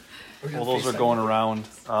Well, those are going around.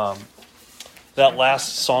 That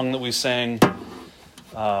last song that we sang,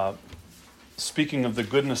 speaking of the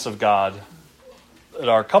goodness of God, at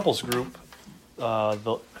our couples group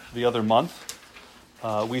the other month,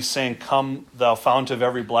 we sang, "Come, thou fount of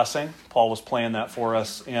every blessing." Paul was playing that for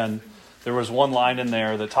us, and there was one line in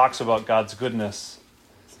there that talks about God's goodness.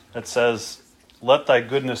 It says, "Let thy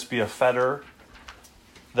goodness be a fetter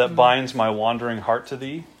that binds my wandering heart to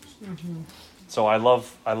thee." Mm-hmm. So I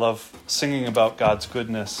love singing about God's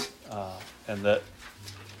goodness, and that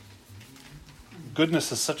goodness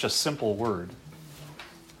is such a simple word,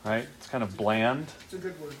 right? It's kind of bland. It's a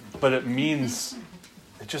good word. But it means,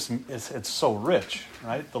 it's so rich,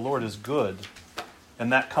 right? The Lord is good.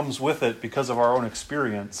 And that comes with it, because of our own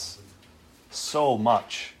experience, so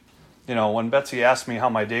much. You know, when Betsy asked me how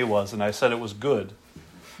my day was, and I said it was good,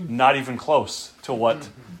 not even close to what,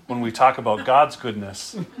 when we talk about God's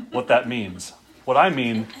goodness, what that means. What I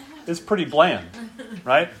mean is pretty bland,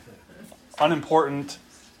 right? Unimportant.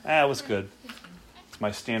 It was good. It's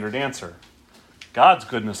my standard answer. God's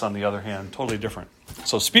goodness, on the other hand, totally different.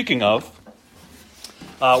 So speaking of,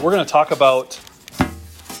 we're going to talk about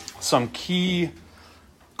some key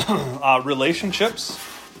relationships,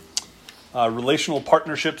 relational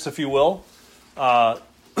partnerships, if you will,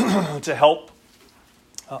 to help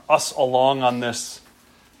us along on this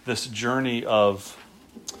journey of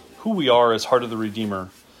who we are as Heart of the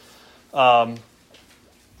Redeemer.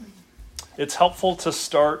 It's helpful to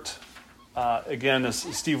start, again, as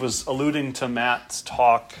Steve was alluding to Matt's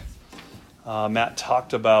talk. Matt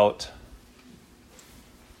talked about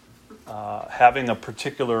having a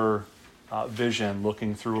particular vision,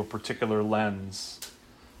 looking through a particular lens.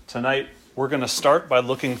 Tonight, we're going to start by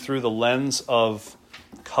looking through the lens of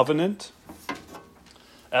covenant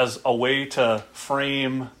as a way to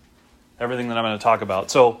frame everything that I'm going to talk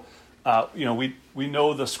about. So, we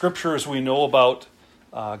know the scriptures, we know about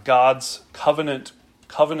God's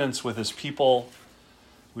covenants with his people.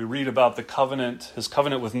 We read about his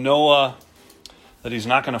covenant with Noah, that he's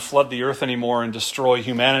not going to flood the earth anymore and destroy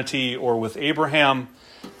humanity, or with Abraham,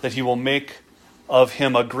 that he will make of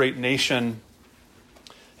him a great nation,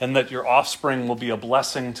 and that your offspring will be a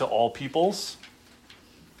blessing to all peoples.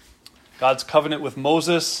 God's covenant with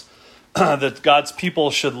Moses, that God's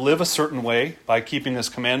people should live a certain way by keeping his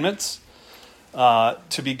commandments,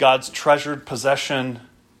 to be God's treasured possession,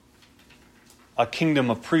 a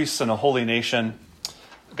kingdom of priests and a holy nation.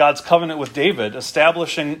 God's covenant with David,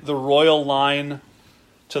 establishing the royal line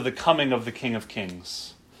to the coming of the King of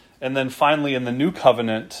Kings. And then finally, in the new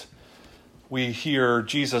covenant, we hear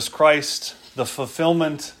Jesus Christ, the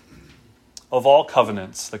fulfillment of all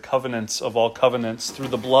covenants, the covenants of all covenants, through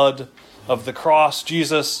the blood of the cross.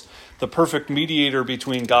 Jesus, the perfect mediator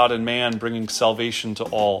between God and man, bringing salvation to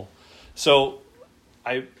all. So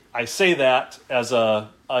I say that as an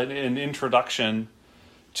introduction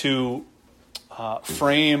to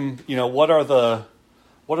frame, what are the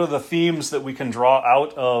themes that we can draw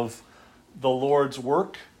out of the Lord's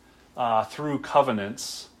work through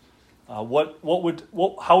covenants. How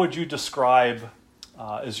would you describe,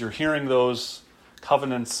 as you're hearing those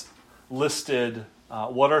covenants listed,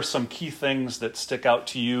 what are some key things that stick out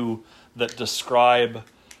to you that describe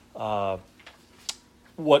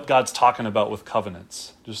what God's talking about with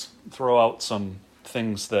covenants? Just throw out some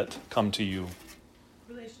things that come to you.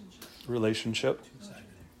 Relationship.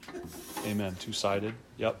 Two-sided. Amen. Two-sided.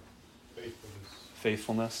 Yep.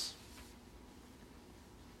 Faithfulness.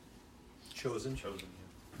 Chosen.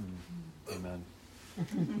 Amen.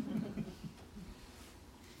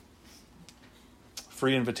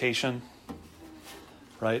 Free invitation,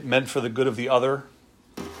 right? Meant for the good of the other.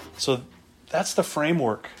 So that's the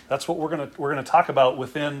framework. That's what we're gonna talk about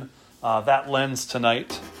within that lens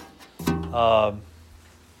tonight.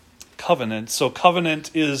 Covenant. So covenant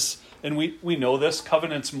is, and we know this,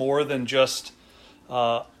 covenant's more than just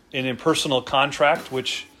an impersonal contract,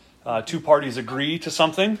 which two parties agree to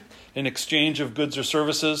something in exchange of goods or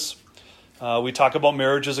services. We talk about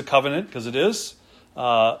marriage as a covenant because it is.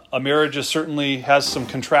 A marriage certainly has some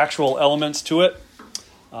contractual elements to it,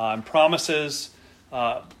 and promises,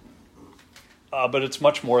 but it's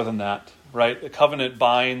much more than that, right? A covenant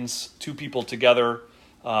binds two people together,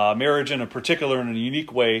 marriage in a particular and a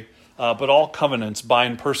unique way, but all covenants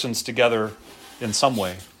bind persons together in some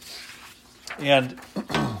way. And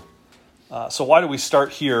so why do we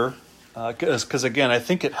start here? Because again, I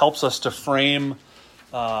think it helps us to frame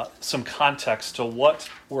some context to what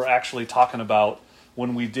we're actually talking about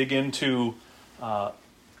when we dig into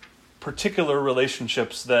particular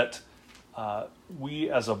relationships that we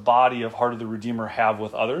as a body of Heart of the Redeemer have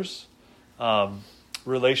with others.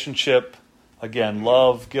 Relationship Again,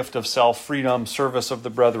 love, gift of self, freedom, service of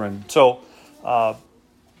the brethren. So,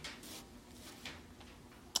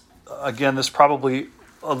 again, this probably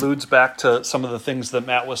alludes back to some of the things that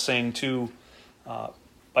Matt was saying too.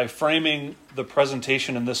 By framing the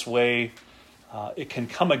presentation in this way, it can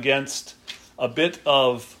come against a bit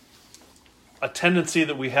of a tendency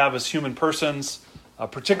that we have as human persons,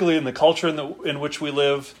 particularly in the culture in which we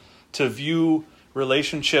live, to view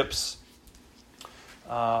relationships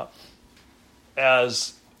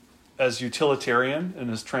as utilitarian and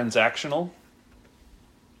as transactional.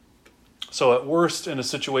 So at worst, in a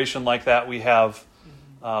situation like that, we have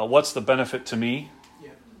what's the benefit to me?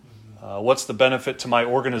 What's the benefit to my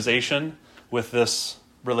organization with this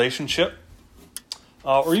relationship?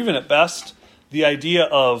 Or even at best, the idea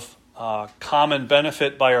of common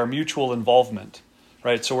benefit by our mutual involvement,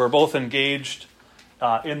 right? So we're both engaged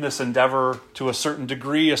in this endeavor to a certain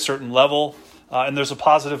degree, a certain level, and there's a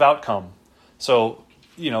positive outcome. So,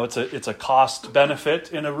 it's a cost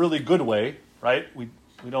benefit in a really good way, right? We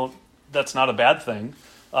don't. That's not a bad thing,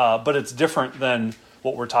 but it's different than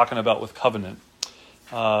what we're talking about with covenant.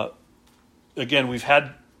 Again, we've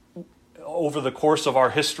had, over the course of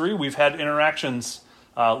our history, we've had interactions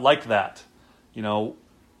like that.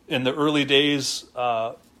 In the early days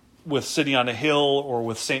with City on a Hill or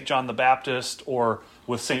with St. John the Baptist or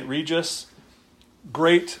with St. Regis,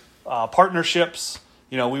 great partnerships.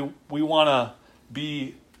 We want to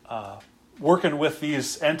be working with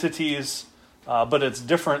these entities, but it's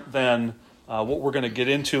different than what we're going to get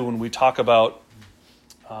into when we talk about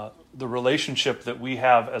the relationship that we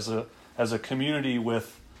have as a community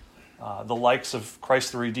with the likes of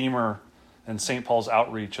Christ the Redeemer and St. Paul's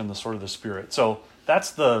Outreach and the Sword of the Spirit. So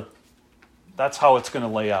that's how it's going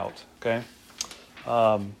to lay out. Okay.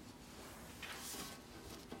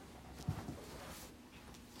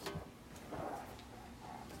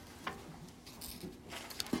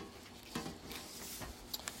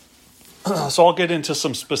 So I'll get into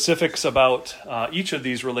some specifics about each of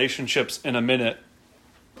these relationships in a minute.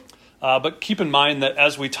 But keep in mind that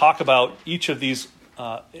as we talk about each of these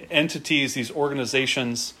entities, these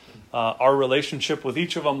organizations, our relationship with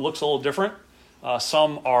each of them looks a little different.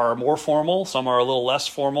 Some are more formal, some are a little less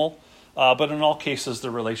formal, but in all cases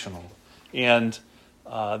they're relational. And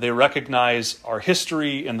they recognize our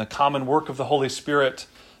history and the common work of the Holy Spirit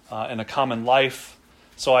and a common life.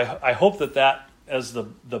 So I hope that as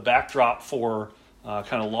the backdrop for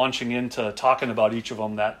kind of launching into talking about each of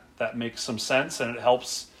them, that makes some sense, and it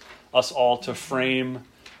helps us all to frame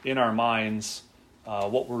in our minds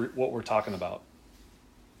what we're talking about.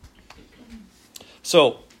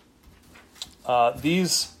 So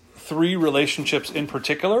these three relationships in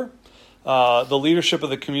particular, the leadership of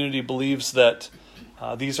the community believes that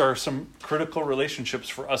these are some critical relationships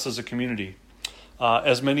for us as a community.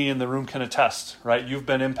 As many in the room can attest, right? You've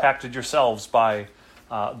been impacted yourselves by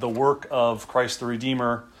the work of Christ the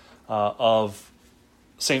Redeemer, of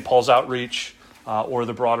St. Paul's Outreach, or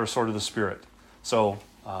the broader Sword of the Spirit. So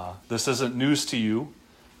this isn't news to you.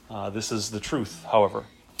 This is the truth, however.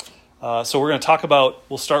 So we're going to talk about,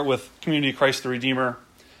 we'll start with Community Christ the Redeemer.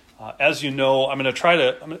 As you know, I'm going to try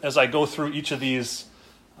to, as I go through each of these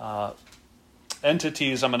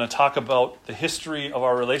entities, I'm going to talk about the history of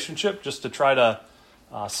our relationship, just to try to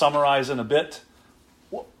summarize in a bit.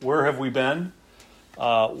 Where have we been?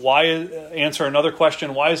 Answer another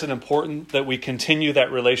question. Why is it important that we continue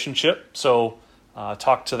that relationship? So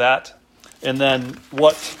talk to that. And then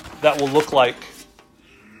what that will look like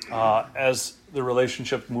as the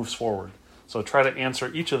relationship moves forward. So try to answer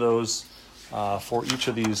each of those for each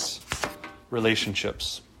of these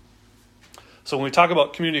relationships. So when we talk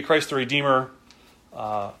about Community Christ the Redeemer,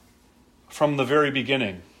 from the very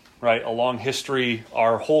beginning, right, a long history,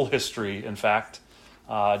 our whole history, in fact,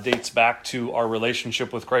 dates back to our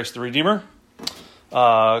relationship with Christ the Redeemer.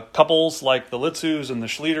 Couples like the Litzus and the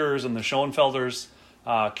Schleeters and the Schoenfelders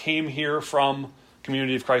came here from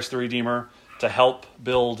Community of Christ the Redeemer to help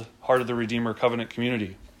build Heart of the Redeemer covenant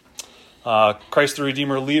community. Christ the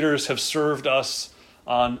Redeemer leaders have served us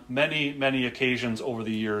on many, many occasions over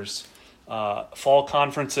the years. Fall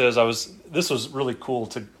conferences, this was really cool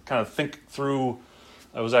to kind of think through.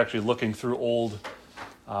 I was actually looking through old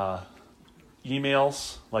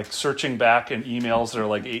emails, like searching back in emails that are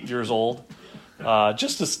like 8 years old,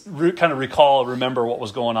 just to kind of remember what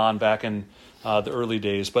was going on back in the early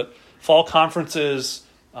days. But fall conferences,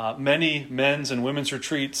 many men's and women's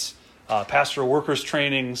retreats, pastoral workers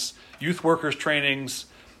trainings, youth workers trainings.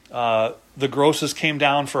 The Grosses came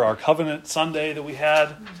down for our Covenant Sunday that we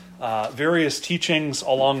had, various teachings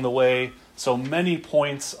along the way. So many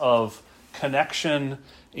points of connection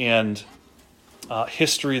and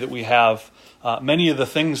history that we have Many of the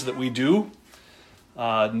things that we do,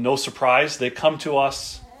 no surprise, they come to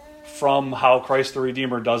us from how Christ the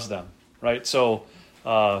Redeemer does them, right? So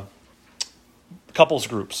couples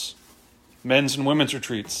groups, men's and women's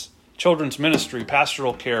retreats, children's ministry,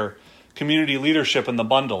 pastoral care, community leadership in the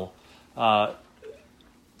bundle.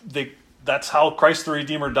 That's how Christ the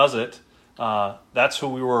Redeemer does it. That's who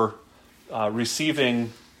we were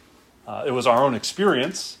receiving. It was our own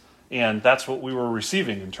experience, and that's what we were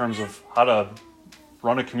receiving in terms of how to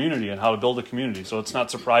run a community and how to build a community. So it's not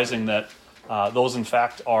surprising that those, in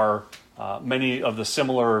fact, are many of the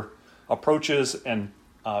similar approaches and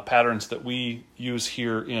patterns that we use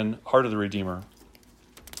here in Heart of the Redeemer.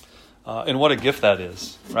 And what a gift that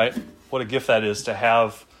is, right? What a gift that is to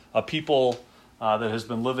have a people that has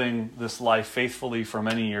been living this life faithfully for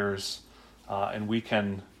many years, and we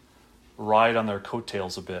can ride on their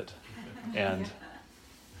coattails a bit and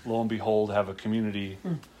lo and behold have a community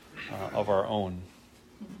of our own.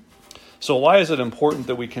 So why is it important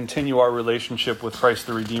that we continue our relationship with Christ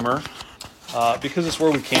the Redeemer? Because it's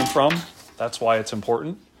where we came from. That's why it's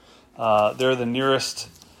important. They're the nearest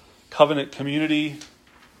covenant community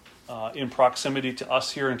in proximity to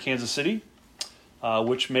us here in Kansas City,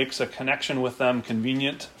 which makes a connection with them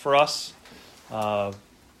convenient for us.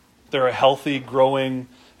 They're a healthy, growing,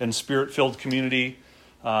 and spirit-filled community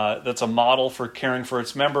that's a model for caring for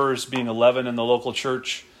its members, being a leaven in the local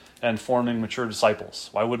church, and forming mature disciples.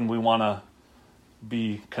 Why wouldn't we want to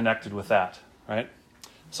be connected with that, right?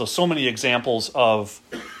 So many examples of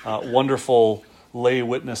wonderful lay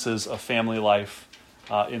witnesses of family life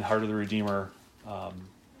in Heart of the Redeemer.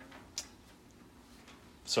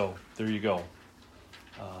 So there you go.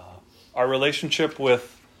 Our relationship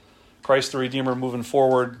with Christ the Redeemer moving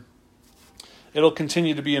forward, it'll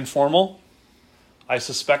continue to be informal. I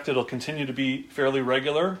suspect it'll continue to be fairly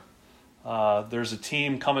regular. There's a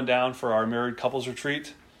team coming down for our married couples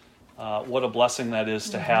retreat. What a blessing that is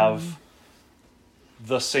to have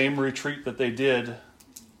the same retreat that they did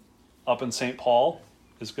up in St. Paul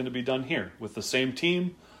is going to be done here with the same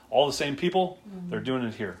team, all the same people. They're doing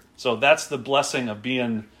it here. So that's the blessing of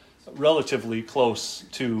being relatively close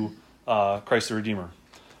to Christ the Redeemer.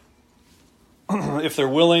 If they're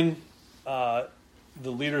willing, the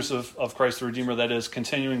leaders of Christ the Redeemer, that is,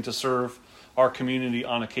 continuing to serve our community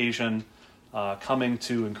on occasion, coming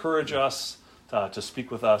to encourage us, to speak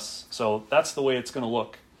with us. So that's the way it's going to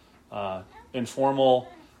look. Informal,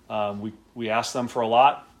 we ask them for a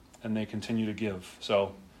lot, and they continue to give.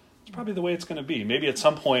 So it's probably the way it's going to be. Maybe at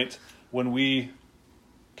some point when we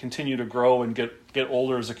continue to grow and get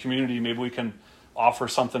older as a community, maybe we can offer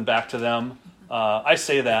something back to them. I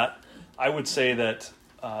say that. I would say that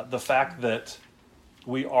the fact that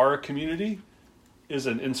we are a community is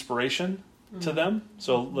an inspiration to them.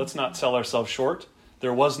 So let's not sell ourselves short.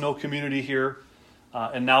 There was no community here,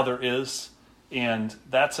 and now there is. And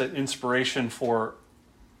that's an inspiration for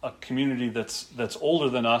a community that's older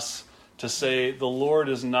than us to say the Lord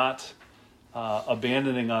is not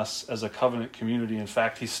abandoning us as a covenant community. In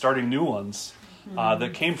fact, He's starting new ones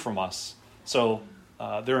that came from us. So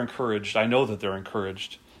they're encouraged. I know that they're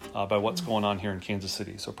encouraged by what's going on here in Kansas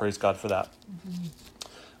City. So praise God for that.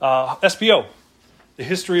 SBO, the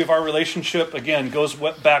history of our relationship, again, goes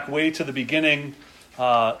back way to the beginning.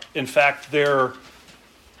 In fact, they're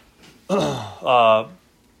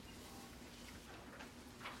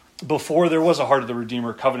before there was a Heart of the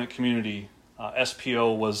Redeemer covenant community,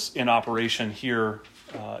 SPO was in operation here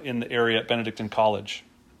in the area at Benedictine College.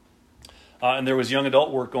 And there was young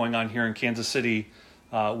adult work going on here in Kansas City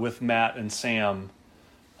with Matt and Sam,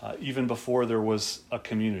 even before there was a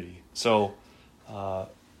community. So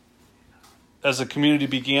as the community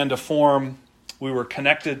began to form, we were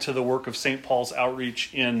connected to the work of St. Paul's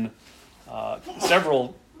outreach in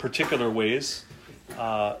several particular ways.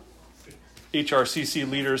 HRCC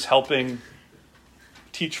leaders helping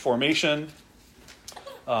teach formation,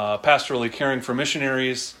 pastorally caring for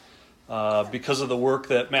missionaries. Because of the work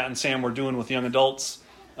that Matt and Sam were doing with young adults,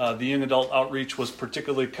 the young adult outreach was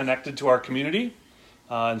particularly connected to our community.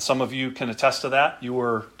 And some of you can attest to that. You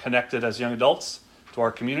were connected as young adults to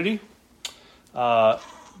our community. There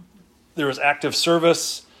was active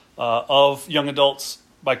service of young adults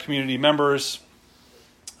by community members.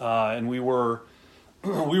 And we were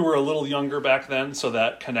a little younger back then, so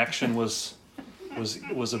that connection was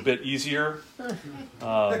a bit easier.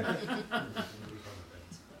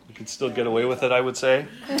 We could still get away with it, I would say.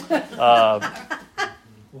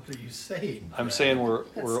 What are you saying? I'm saying we're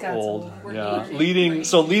old. Yeah,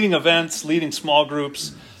 leading events, leading small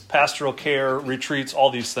groups, pastoral care, retreats, all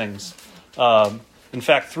these things. In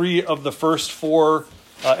fact, 3 of the first 4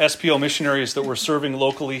 SPO missionaries that were serving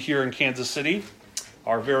locally here in Kansas City.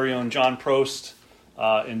 Our very own John Prost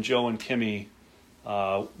and Joe and Kimmy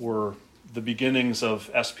were the beginnings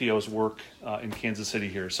of SPO's work in Kansas City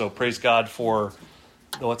here. So praise God for,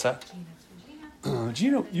 what's that?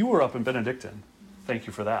 Gina, you were up in Benedictine. Thank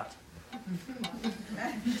you for that.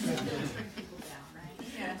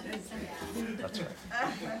 That's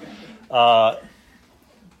right.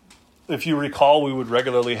 If you recall, we would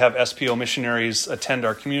regularly have SPO missionaries attend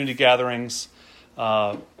our community gatherings.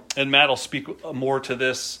 And Matt will speak more to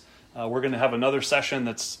this. We're going to have another session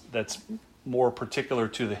that's more particular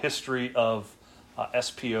to the history of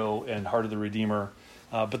SPO and Heart of the Redeemer.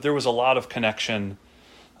 But there was a lot of connection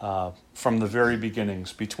from the very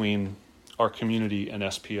beginnings between our community and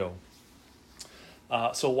SPO.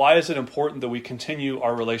 So why is it important that we continue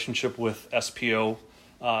our relationship with SPO?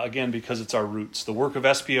 Again, because it's our roots. The work of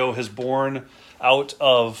SPO has born out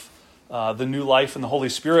of the new life in the Holy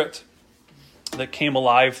Spirit that came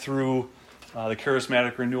alive through the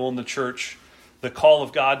charismatic renewal in the church, the call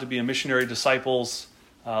of God to be a missionary disciples,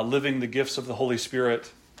 living the gifts of the Holy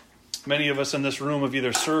Spirit. Many of us in this room have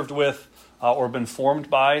either served with or been formed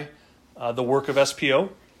by the work of SPO,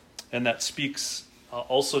 and that speaks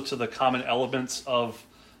also to the common elements of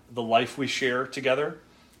the life we share together.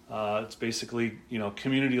 It's basically,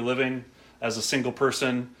 community living as a single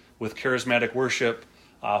person with charismatic worship,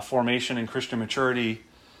 formation and Christian maturity,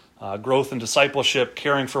 growth and discipleship,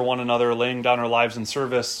 caring for one another, laying down our lives in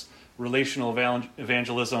service, relational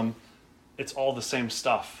evangelism. It's all the same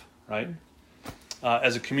stuff, right?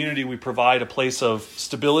 As a community, we provide a place of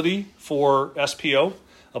stability for SPO,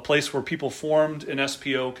 a place where people formed in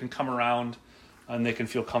SPO can come around and they can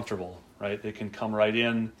feel comfortable, right? They can come right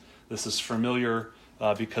in. This is familiar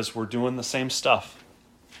because we're doing the same stuff.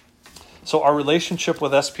 So our relationship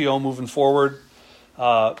with SPO moving forward,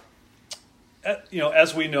 as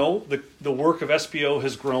we know, the work of SPO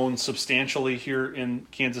has grown substantially here in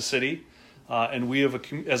Kansas City, and we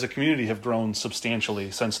as a community have grown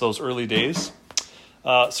substantially since those early days.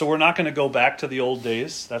 So we're not going to go back to the old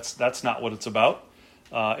days. That's not what it's about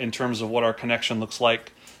in terms of what our connection looks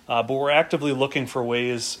like. But we're actively looking for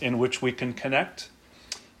ways in which we can connect,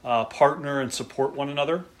 partner, and support one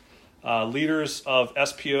another. Leaders of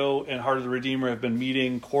SPO and Heart of the Redeemer have been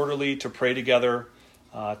meeting quarterly to pray together,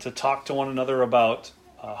 to talk to one another about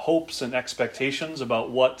hopes and expectations about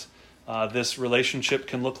what this relationship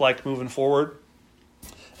can look like moving forward,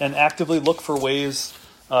 and actively look for ways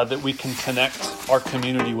that we can connect our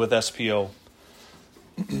community with SPO.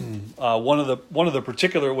 One of the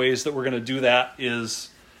particular ways that we're going to do that is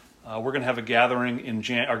we're going to have a gathering in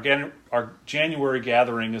our January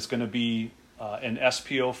gathering is going to be an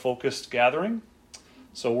SPO focused gathering.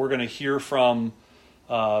 So we're going to hear from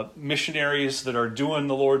missionaries that are doing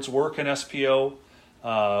the Lord's work in SPO,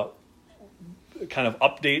 kind of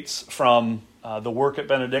updates from the work at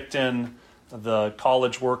Benedictine, the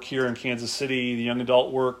college work here in Kansas City, the young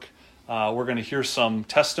adult work. We're going to hear some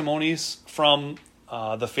testimonies from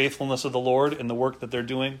the faithfulness of the Lord in the work that they're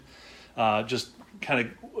doing. Just kind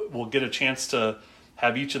of we'll get a chance to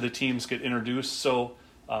have each of the teams get introduced. So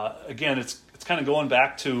again, it's kind of going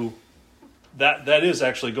back to that is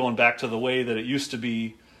actually going back to the way that it used to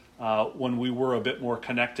be when we were a bit more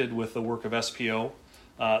connected with the work of SPO.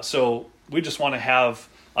 So we just want to have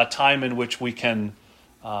a time in which we can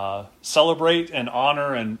celebrate and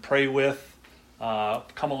honor and pray with,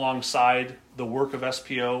 come alongside the work of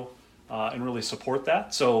SPO and really support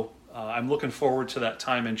that. So I'm looking forward to that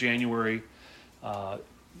time in January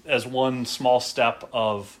as one small step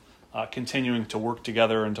of continuing to work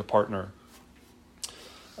together and to partner.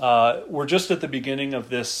 We're just at the beginning of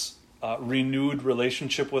this renewed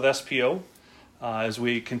relationship with SPO. As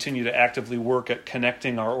we continue to actively work at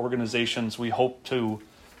connecting our organizations, we hope to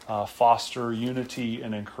foster unity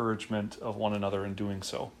and encouragement of one another in doing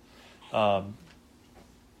so. In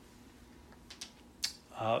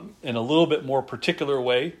a little bit more particular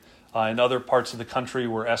way, in other parts of the country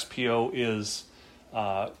where SPO is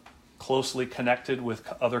closely connected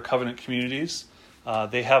with other covenant communities,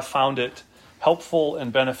 they have found it helpful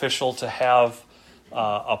and beneficial to have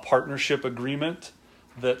a partnership agreement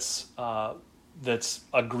that's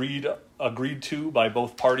agreed to by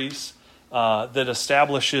both parties, that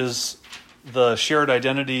establishes the shared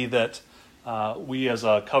identity that we as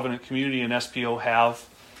a covenant community and SPO have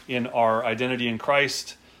in our identity in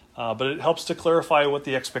Christ. But it helps to clarify what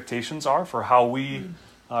the expectations are for how we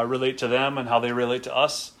relate to them and how they relate to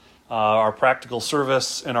us, our practical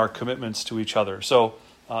service and our commitments to each other. So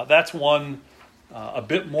that's one a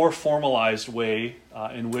bit more formalized way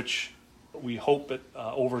in which we hope that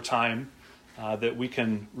over time that we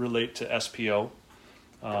can relate to SPO.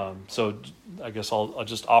 So I guess I'll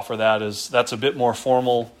just offer that as that's a bit more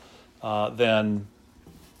formal than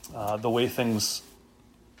the way things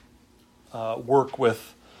work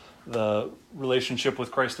with the relationship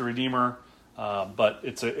with Christ the Redeemer. But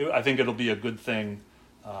I think it'll be a good thing,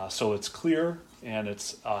 so it's clear and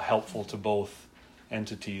it's helpful to both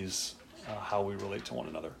entities how we relate to one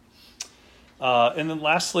another. And then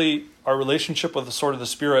lastly, our relationship with the sword of the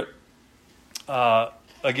Spirit.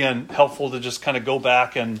 Again, helpful to just kind of go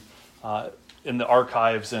back and in the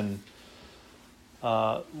archives and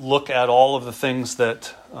look at all of the things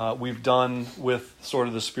that we've done with Sword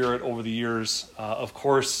of the Spirit over the years. Of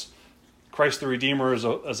course, Christ the Redeemer is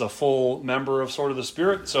a full member of Sword of the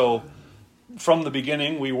Spirit. So from the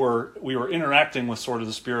beginning, we were interacting with Sword of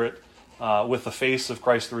the Spirit with the face of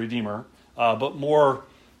Christ the Redeemer. But more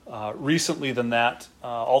recently than that,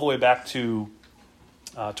 all the way back to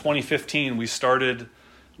 2015, we started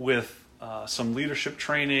with some leadership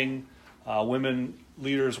training. Women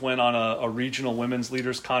leaders went on a regional women's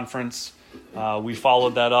leaders conference. We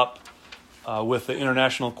followed that up with the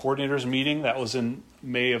International Coordinators meeting. That was in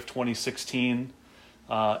May of 2016.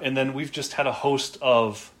 And then we've just had a host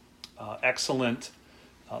of excellent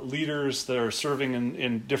leaders that are serving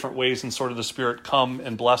in different ways in Sword of the Spirit come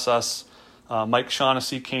and bless us. Mike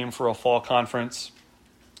Shaughnessy came for a fall conference.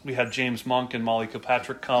 We had James Monk and Molly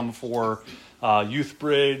Kilpatrick come for Youth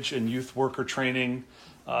Bridge and Youth Worker Training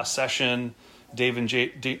session. Dave and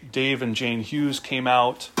Jane Hughes came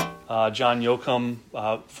out. John Yoakum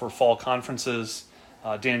for fall conferences.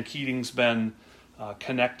 Dan Keating's been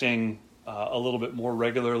connecting a little bit more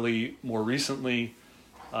regularly, more recently.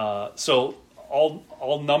 So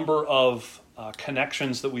all number of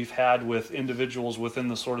connections that we've had with individuals within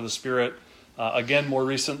the Sword of the Spirit. Again, more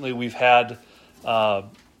recently, we've had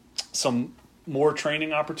some more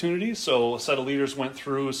training opportunities. So a set of leaders went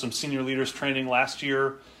through some senior leaders training last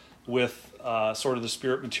year with Sword of the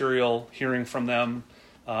Spirit material, hearing from them,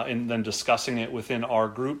 and then discussing it within our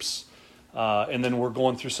groups. And then we're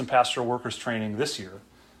going through some pastoral workers training this year.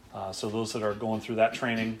 So those that are going through that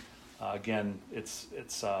training, again, it's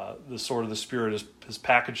the Sword of the Spirit is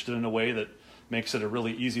packaged in a way that makes it a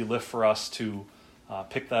really easy lift for us to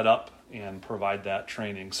pick that up and provide that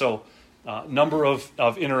training. So number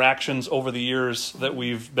of interactions over the years that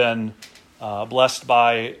we've been blessed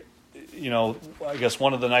by. You know, I guess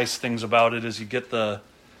one of the nice things about it is you get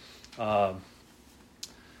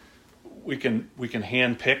we can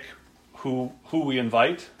hand pick who we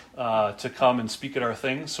invite to come and speak at our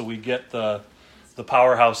things. So we get the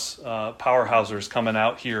powerhousers coming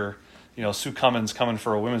out here. You know, Sue Cummins coming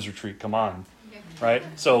for a women's retreat. Come on, right?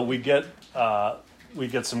 So we get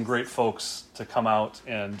some great folks to come out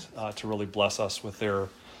and to really bless us with their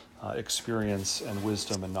experience and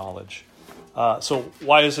wisdom and knowledge. So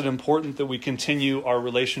why is it important that we continue our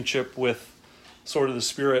relationship with Sword of the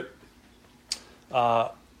Spirit?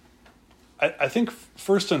 I think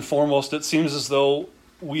first and foremost, it seems as though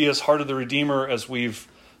we as Heart of the Redeemer, as we've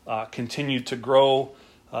continued to grow,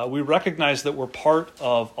 we recognize that we're part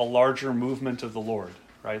of a larger movement of the Lord,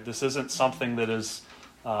 right? This isn't something that is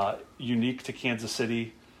unique to Kansas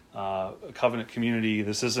City, a covenant community.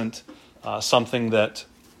 This isn't something that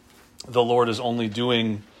the Lord is only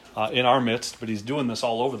doing in our midst, but he's doing this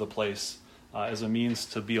all over the place as a means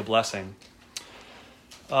to be a blessing.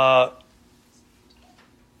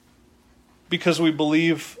 Because we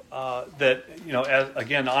believe that, you know,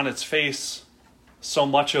 again, on its face, so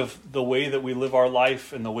much of the way that we live our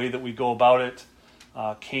life and the way that we go about it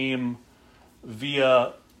came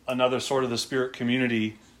via another Sword of the Spirit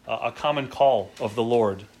community, a common call of the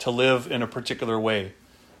Lord to live in a particular way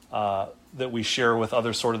that we share with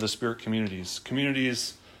other Sword of the Spirit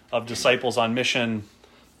communities of disciples on mission,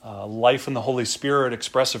 life in the Holy Spirit,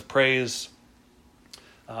 expressive praise.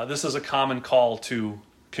 This is a common call to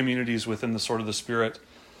communities within the Sword of the Spirit.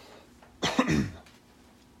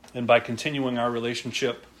 And by continuing our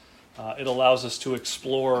relationship, it allows us to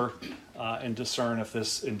explore and discern if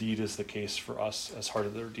this indeed is the case for us as Heart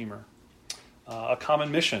of the Redeemer. A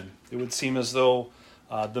common mission. It would seem as though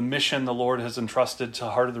the mission the Lord has entrusted to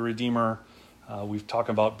Heart of the Redeemer, we've talked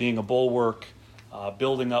about being a bulwark,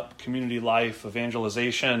 building up community life,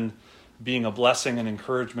 evangelization, being a blessing and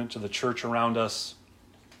encouragement to the church around us.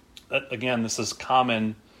 Again, this is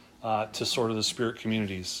common to Sword of the Spirit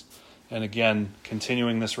communities. And again,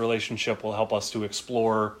 continuing this relationship will help us to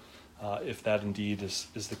explore if that indeed is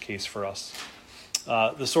the case for us.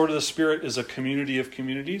 The Sword of the Spirit is a community of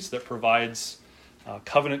communities that provides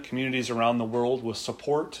covenant communities around the world with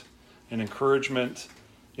support and encouragement,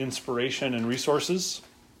 inspiration, and resources.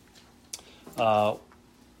 Why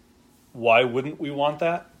wouldn't we want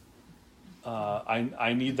that?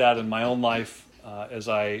 I need that in my own life as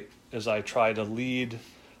I try to lead,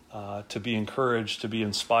 to be encouraged, to be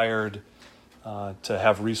inspired, to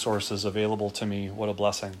have resources available to me. What a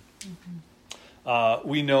blessing.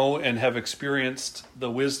 We know and have experienced the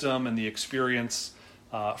wisdom and the experience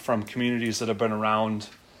from communities that have been around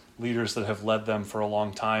leaders that have led them for a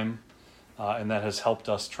long time, and that has helped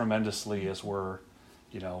us tremendously as we're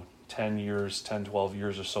 10 years, 10, 12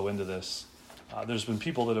 years or so into this. There's been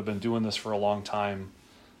people that have been doing this for a long time.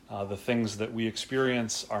 The things that we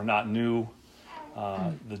experience are not new.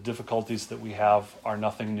 The difficulties that we have are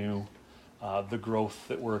nothing new. The growth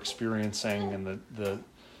that we're experiencing and the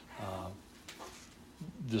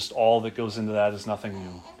just all that goes into that is nothing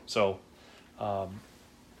new. So,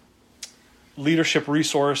 leadership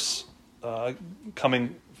resource,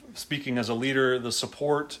 speaking as a leader, the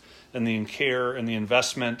support and the care and the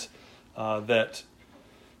investment that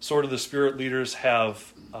Sword of the Spirit leaders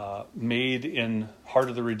have made in Heart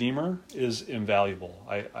of the Redeemer is invaluable.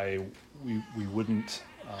 We wouldn't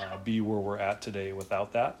be where we're at today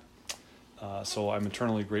without that. So I'm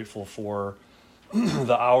eternally grateful for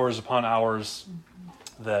the hours upon hours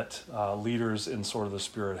that leaders in Sword of the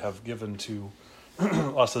Spirit have given to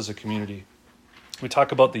us as a community. We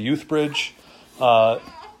talk about the Youth Bridge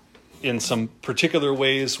in some particular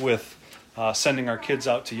ways with sending our kids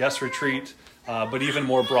out to Yes Retreat, but even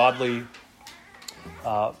more broadly,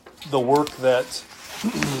 the work that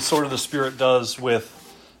Sword of the Spirit does with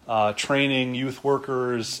training youth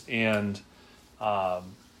workers and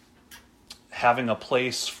having a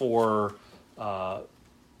place for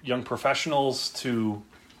young professionals to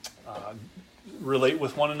relate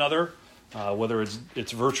with one another, whether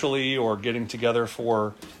it's virtually or getting together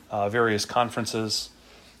for various conferences.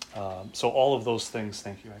 So all of those things,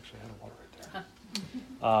 thank you, actually I had a water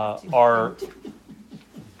right there, are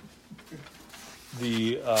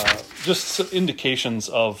the just indications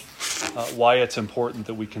of why it's important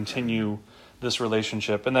that we continue this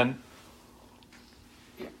relationship. And then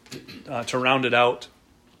to round it out,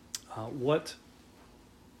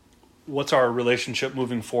 what's our relationship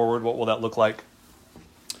moving forward? What will that look like?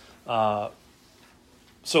 So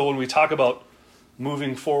when we talk about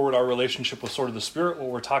moving forward our relationship with Sword of the Spirit, what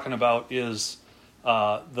we're talking about is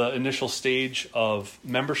the initial stage of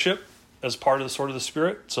membership as part of the Sword of the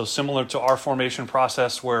Spirit. So similar to our formation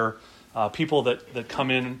process where people that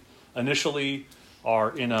come in initially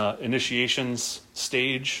are in an initiations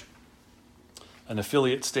stage, an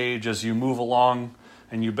affiliate stage. As you move along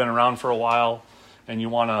and you've been around for a while and you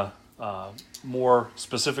want to more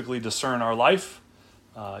specifically discern our life,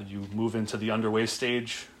 you move into the underway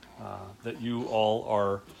stage that you all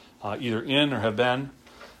are either in or have been,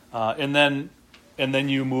 and then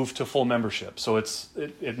you move to full membership. So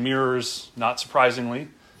it mirrors, not surprisingly,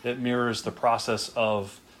 it mirrors the process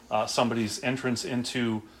of somebody's entrance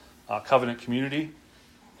into covenant community.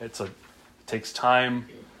 It takes time,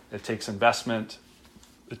 it takes investment,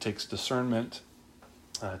 it takes discernment,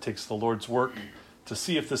 it takes the Lord's work to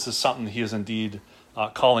see if this is something He is indeed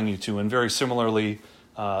calling you to. And very similarly,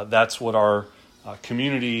 that's what our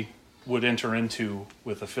community would enter into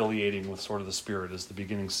with affiliating with Sword of the Spirit, as the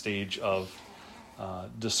beginning stage of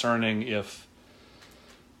discerning if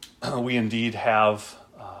we indeed have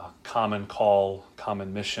common call,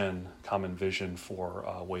 common mission, common vision for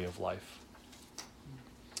a way of life.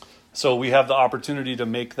 So we have the opportunity to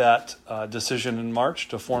make that decision in March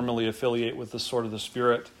to formally affiliate with the Sword of the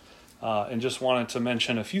Spirit, and just wanted to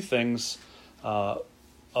mention a few things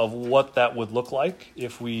of what that would look like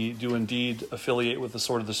if we do indeed affiliate with the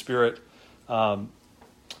Sword of the Spirit.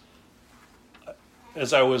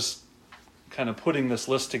 As I was kind of putting this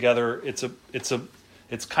list together,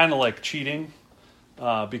 it's kind of like cheating,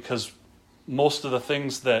 because most of the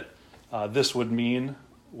things that this would mean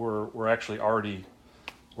we're actually already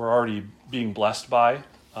being blessed by.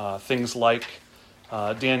 Things like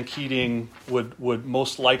Dan Keating would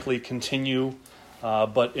most likely continue,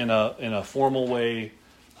 but in a formal way,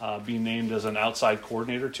 be named as an outside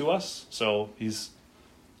coordinator to us. So he's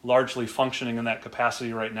largely functioning in that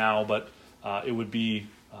capacity right now, but it would be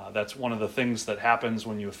that's one of the things that happens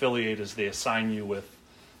when you affiliate, is they assign you with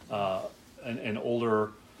an older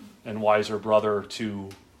and wiser brother to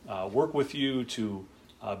work with you, to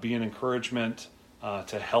be an encouragement,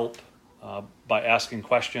 to help by asking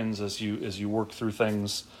questions as you work through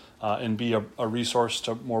things, and be a resource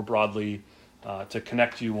to more broadly to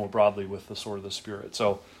connect you more broadly with the Sword of the Spirit.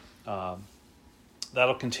 So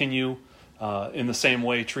that'll continue in the same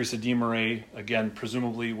way. Teresa DeMarais, again,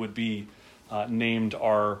 presumably would be named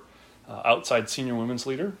our outside senior women's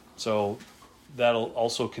leader. So that'll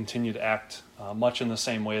also continue to act much in the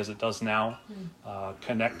same way as it does now,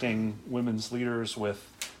 connecting women's leaders with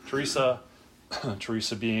Teresa,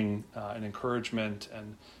 Teresa being an encouragement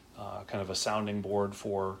and kind of a sounding board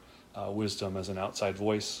for wisdom as an outside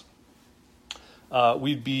voice.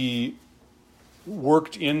 We'd be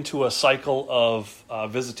worked into a cycle of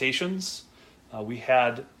visitations. We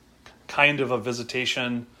had kind of a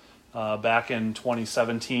visitation back in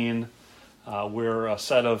 2017 where a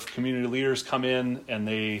set of community leaders come in and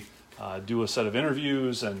they do a set of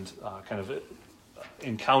interviews and kind of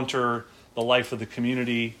encounter the life of the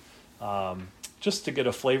community, just to get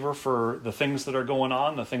a flavor for the things that are going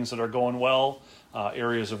on, the things that are going well,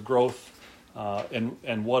 areas of growth,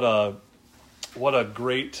 and what a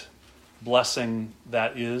great blessing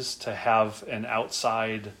that is to have an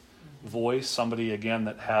outside voice, somebody again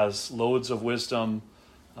that has loads of wisdom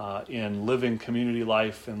in living community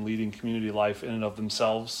life and leading community life in and of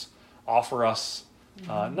themselves, offer us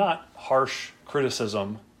not harsh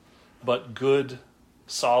criticism, but good,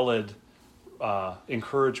 solid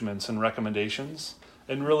encouragements and recommendations,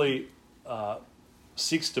 and really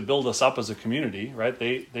seeks to build us up as a community, right?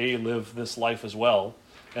 They live this life as well,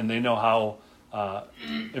 and they know how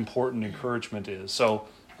important encouragement is. So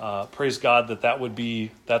praise God that would be,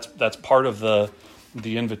 that's part of the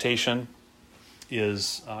invitation,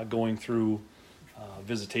 is going through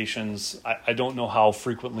visitations. I don't know how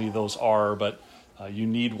frequently those are, but you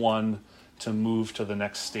need one to move to the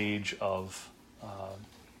next stage of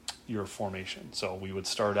your formation. So we would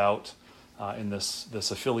start out in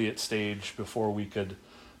this affiliate stage. Before we could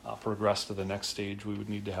progress to the next stage, we would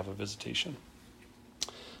need to have a visitation.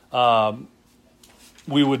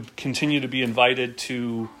 We would continue to be invited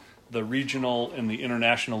to the regional and the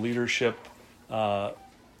international leadership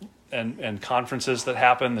and conferences that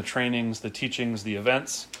happen, the trainings, the teachings, the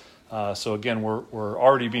events. So again, we're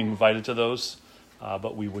already being invited to those,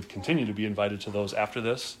 but we would continue to be invited to those after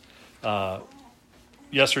this.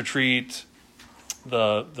 Yes Retreat,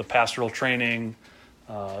 the pastoral training,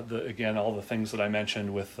 again, all the things that I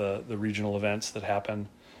mentioned with the regional events that happen.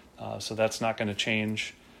 So that's not going to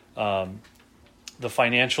change. The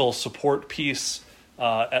financial support piece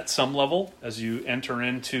at some level as you enter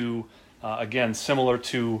into, again, similar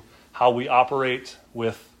to how we operate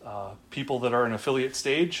with people that are in affiliate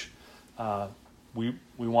stage. We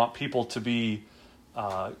want people to be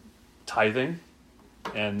tithing,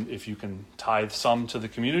 and if you can tithe some to the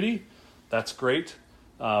community, that's great.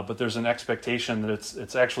 But there's an expectation that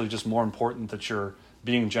it's actually just more important that you're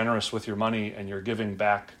being generous with your money and you're giving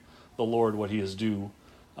back the Lord what He is due.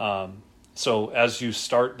 So as you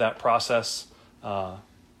start that process,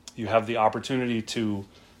 you have the opportunity to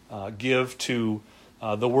give to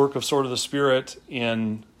the work of Sword of the Spirit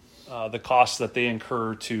in the costs that they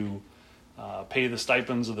incur to pay the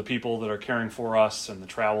stipends of the people that are caring for us and the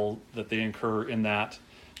travel that they incur in that.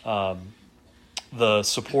 The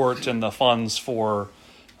support and the funds for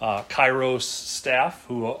Kairos staff,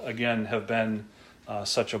 who again have been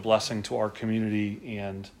such a blessing to our community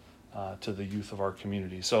and to the youth of our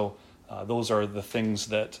community. So those are the things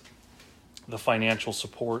that the financial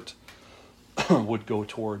support would go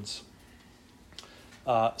towards.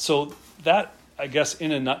 So that, I guess,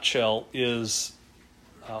 in a nutshell, is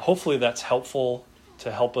hopefully that's helpful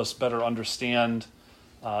to help us better understand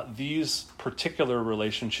these particular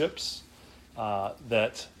relationships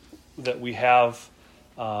that we have,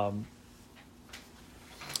 and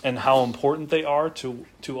how important they are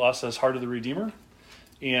to us as Heart of the Redeemer.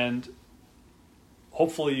 And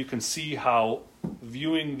hopefully you can see how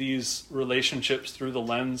viewing these relationships through the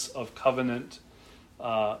lens of covenant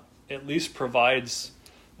at least provides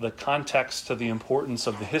the context to the importance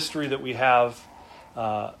of the history that we have,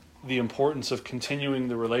 the importance of continuing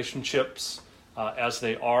the relationships as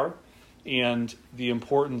they are, and the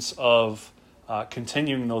importance of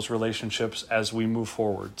continuing those relationships as we move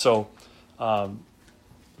forward. So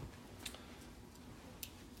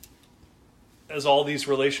as all these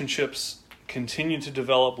relationships continue to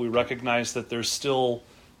develop, we recognize that there's still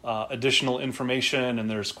additional information and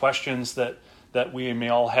there's questions that we may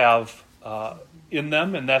all have in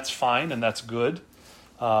them, and that's fine and that's good.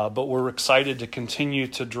 But we're excited to continue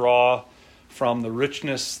to draw from the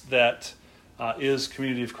richness that is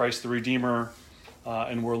Community of Christ the Redeemer,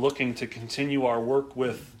 and we're looking to continue our work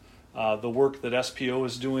with the work that SPO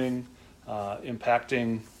is doing,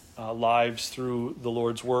 impacting lives through the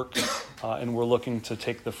Lord's work, and we're looking to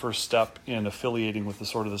take the first step in affiliating with the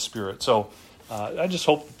Sword of the Spirit. So I just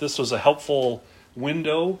hope that this was a helpful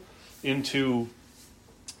window into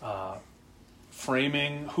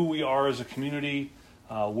framing who we are as a community,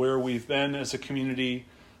 where we've been as a community,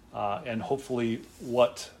 and hopefully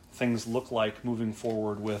what things look like moving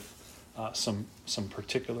forward with some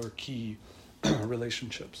particular key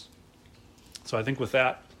relationships. So I think with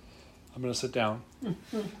that, I'm going to sit down and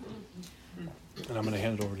I'm going to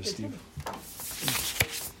hand it over to Steve.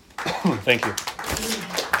 Thank you.